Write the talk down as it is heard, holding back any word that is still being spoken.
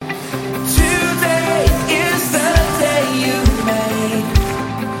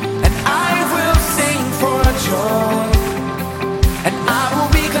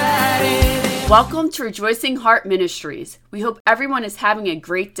Welcome to Rejoicing Heart Ministries. We hope everyone is having a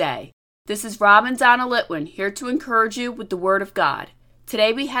great day. This is Rob and Donna Litwin here to encourage you with the Word of God.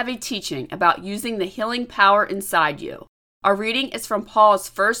 Today we have a teaching about using the healing power inside you. Our reading is from Paul's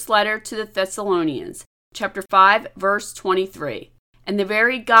first letter to the Thessalonians, chapter 5, verse 23. And the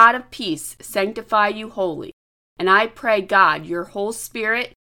very God of peace sanctify you wholly. And I pray God your whole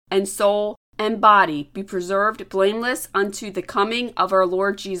spirit and soul and body be preserved blameless unto the coming of our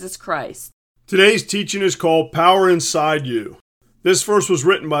Lord Jesus Christ. Today's teaching is called Power Inside You. This verse was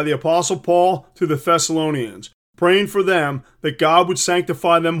written by the Apostle Paul to the Thessalonians, praying for them that God would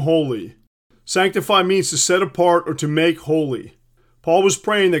sanctify them wholly. Sanctify means to set apart or to make holy. Paul was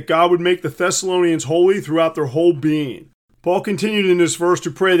praying that God would make the Thessalonians holy throughout their whole being. Paul continued in this verse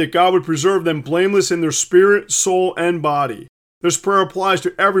to pray that God would preserve them blameless in their spirit, soul, and body. This prayer applies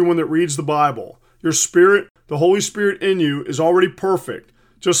to everyone that reads the Bible. Your spirit, the Holy Spirit in you, is already perfect,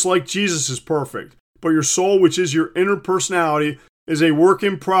 just like Jesus is perfect. But your soul, which is your inner personality, is a work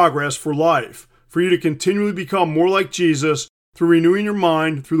in progress for life, for you to continually become more like Jesus through renewing your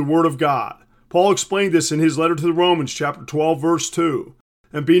mind through the Word of God. Paul explained this in his letter to the Romans, chapter 12, verse 2.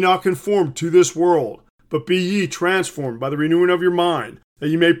 And be not conformed to this world, but be ye transformed by the renewing of your mind, that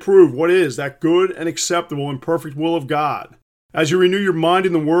ye may prove what is that good and acceptable and perfect will of God. As you renew your mind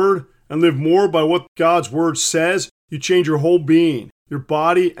in the Word and live more by what God's Word says, you change your whole being, your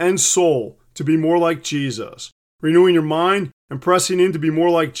body and soul, to be more like Jesus. Renewing your mind and pressing in to be more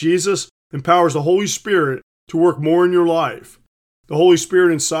like Jesus empowers the Holy Spirit to work more in your life. The Holy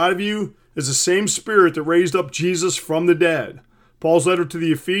Spirit inside of you is the same Spirit that raised up Jesus from the dead. Paul's letter to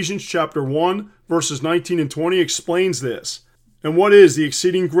the Ephesians chapter 1, verses 19 and 20 explains this. And what is the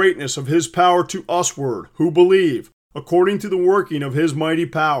exceeding greatness of his power to usward, who believe, according to the working of his mighty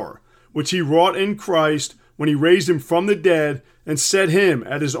power, which he wrought in Christ when he raised him from the dead and set him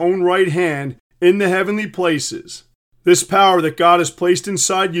at his own right hand in the heavenly places. This power that God has placed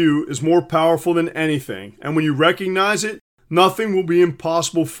inside you is more powerful than anything, and when you recognize it, nothing will be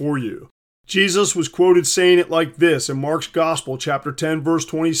impossible for you. Jesus was quoted saying it like this in Mark's Gospel, chapter 10, verse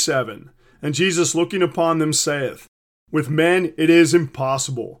 27. And Jesus, looking upon them, saith, With men it is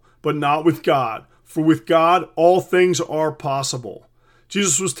impossible, but not with God, for with God all things are possible.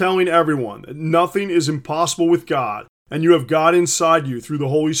 Jesus was telling everyone that nothing is impossible with God, and you have God inside you through the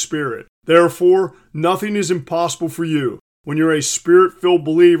Holy Spirit. Therefore, nothing is impossible for you when you're a Spirit-filled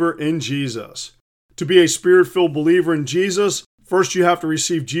believer in Jesus. To be a Spirit-filled believer in Jesus, first you have to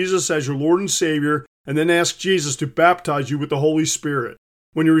receive Jesus as your Lord and Savior, and then ask Jesus to baptize you with the Holy Spirit.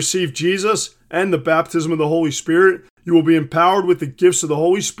 When you receive Jesus and the baptism of the Holy Spirit, you will be empowered with the gifts of the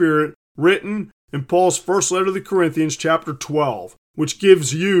Holy Spirit written in Paul's first letter to the Corinthians, chapter 12, which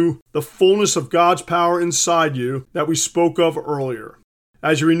gives you the fullness of God's power inside you that we spoke of earlier.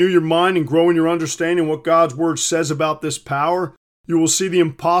 As you renew your mind and grow in your understanding of what God's Word says about this power, you will see the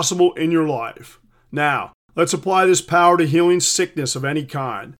impossible in your life. Now, let's apply this power to healing sickness of any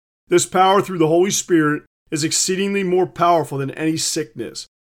kind. This power through the Holy Spirit is exceedingly more powerful than any sickness.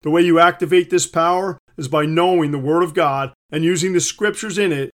 The way you activate this power is by knowing the Word of God and using the Scriptures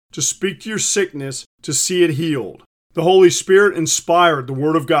in it to speak to your sickness to see it healed. The Holy Spirit inspired the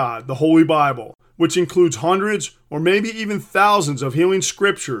Word of God, the Holy Bible, which includes hundreds or maybe even thousands of healing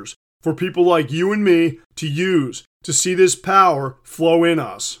scriptures for people like you and me to use to see this power flow in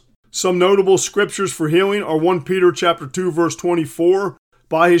us. Some notable scriptures for healing are 1 Peter chapter 2 verse 24,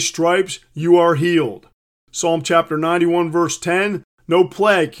 by his stripes you are healed. Psalm chapter 91 verse 10, no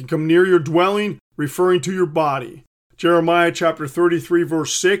plague can come near your dwelling, referring to your body. Jeremiah chapter 33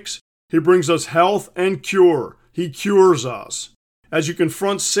 verse 6, he brings us health and cure. He cures us. As you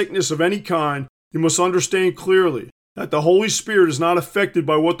confront sickness of any kind, you must understand clearly that the Holy Spirit is not affected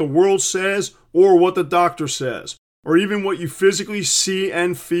by what the world says or what the doctor says, or even what you physically see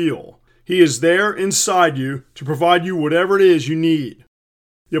and feel. He is there inside you to provide you whatever it is you need.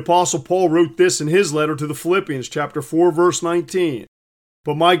 The Apostle Paul wrote this in his letter to the Philippians, chapter 4, verse 19.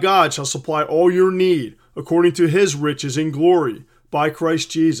 But my God shall supply all your need according to his riches in glory by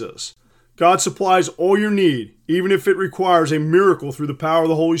Christ Jesus. God supplies all your need, even if it requires a miracle through the power of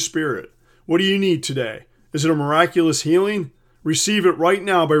the Holy Spirit. What do you need today? Is it a miraculous healing? Receive it right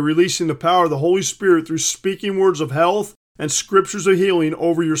now by releasing the power of the Holy Spirit through speaking words of health and scriptures of healing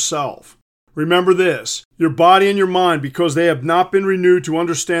over yourself. Remember this, your body and your mind, because they have not been renewed to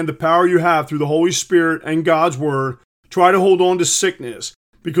understand the power you have through the Holy Spirit and God's Word, try to hold on to sickness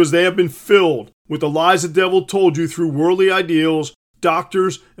because they have been filled with the lies the devil told you through worldly ideals,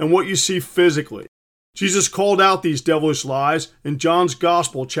 doctors, and what you see physically. Jesus called out these devilish lies in John's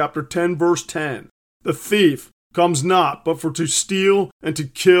Gospel, chapter 10, verse 10. The thief, comes not but for to steal and to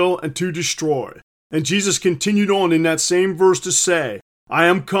kill and to destroy. And Jesus continued on in that same verse to say, I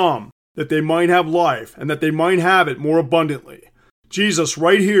am come that they might have life and that they might have it more abundantly. Jesus,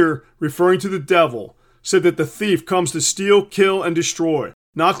 right here, referring to the devil, said that the thief comes to steal, kill, and destroy,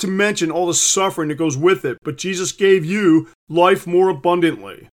 not to mention all the suffering that goes with it, but Jesus gave you life more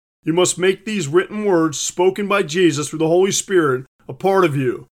abundantly. You must make these written words spoken by Jesus through the Holy Spirit a part of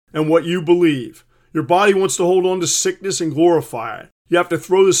you and what you believe. Your body wants to hold on to sickness and glorify it. You have to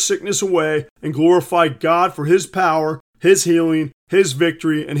throw the sickness away and glorify God for His power, His healing, His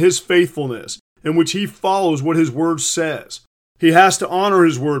victory, and His faithfulness, in which He follows what His word says. He has to honor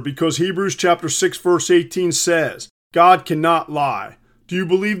His word because Hebrews chapter 6 verse 18 says, God cannot lie. Do you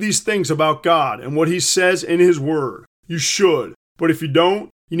believe these things about God and what He says in His word? You should, but if you don't,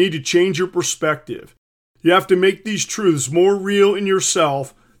 you need to change your perspective. You have to make these truths more real in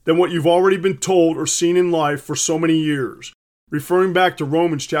yourself than what you've already been told or seen in life for so many years. Referring back to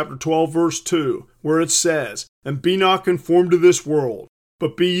Romans chapter 12 verse 2, where it says, And be not conformed to this world,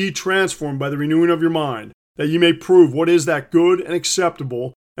 but be ye transformed by the renewing of your mind, that ye may prove what is that good and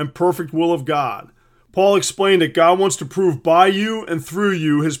acceptable and perfect will of God. Paul explained that God wants to prove by you and through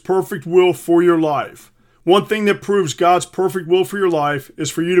you His perfect will for your life. One thing that proves God's perfect will for your life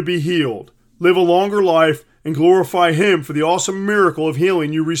is for you to be healed, live a longer life, and glorify Him for the awesome miracle of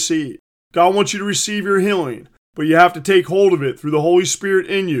healing you receive. God wants you to receive your healing, but you have to take hold of it through the Holy Spirit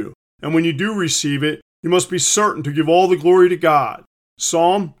in you. And when you do receive it, you must be certain to give all the glory to God.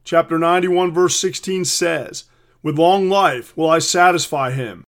 Psalm chapter 91 verse 16 says, With long life will I satisfy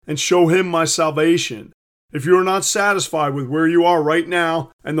him and show him my salvation. If you are not satisfied with where you are right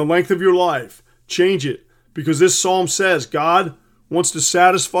now and the length of your life, change it, because this psalm says God wants to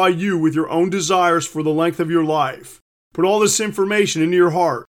satisfy you with your own desires for the length of your life. Put all this information into your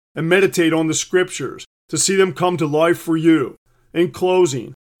heart and meditate on the scriptures to see them come to life for you. In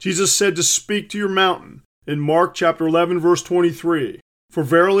closing, Jesus said to speak to your mountain in Mark chapter 11 verse 23. For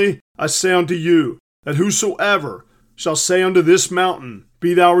verily I say unto you, that whosoever shall say unto this mountain,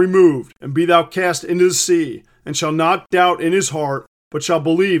 Be thou removed, and be thou cast into the sea, and shall not doubt in his heart, but shall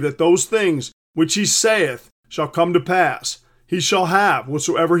believe that those things which he saith shall come to pass, he shall have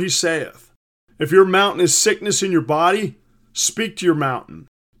whatsoever he saith. If your mountain is sickness in your body, speak to your mountain.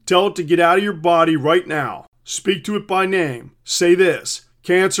 Tell it to get out of your body right now. Speak to it by name. Say this: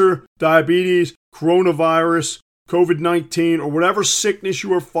 cancer, diabetes, coronavirus, COVID-19, or whatever sickness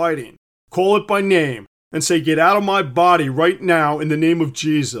you are fighting. Call it by name and say, Get out of my body right now in the name of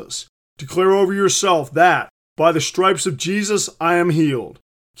Jesus. Declare over yourself that, by the stripes of Jesus, I am healed.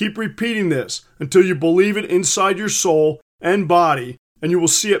 Keep repeating this until you believe it inside your soul and body, and you will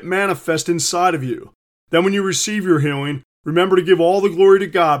see it manifest inside of you. Then when you receive your healing, remember to give all the glory to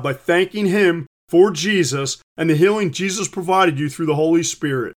God by thanking Him for Jesus and the healing Jesus provided you through the Holy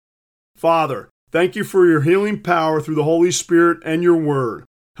Spirit. Father, thank you for your healing power through the Holy Spirit and your word.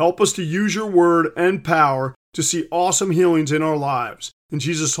 Help us to use your word and power to see awesome healings in our lives. In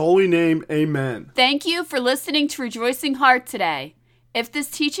Jesus' holy name, amen. Thank you for listening to Rejoicing Heart today. If this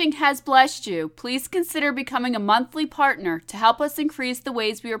teaching has blessed you, please consider becoming a monthly partner to help us increase the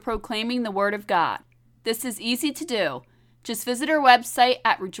ways we are proclaiming the Word of God. This is easy to do. Just visit our website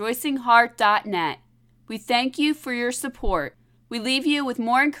at rejoicingheart.net. We thank you for your support. We leave you with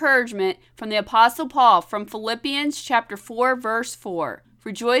more encouragement from the Apostle Paul from Philippians chapter 4, verse 4.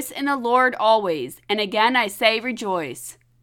 Rejoice in the Lord always, and again I say rejoice.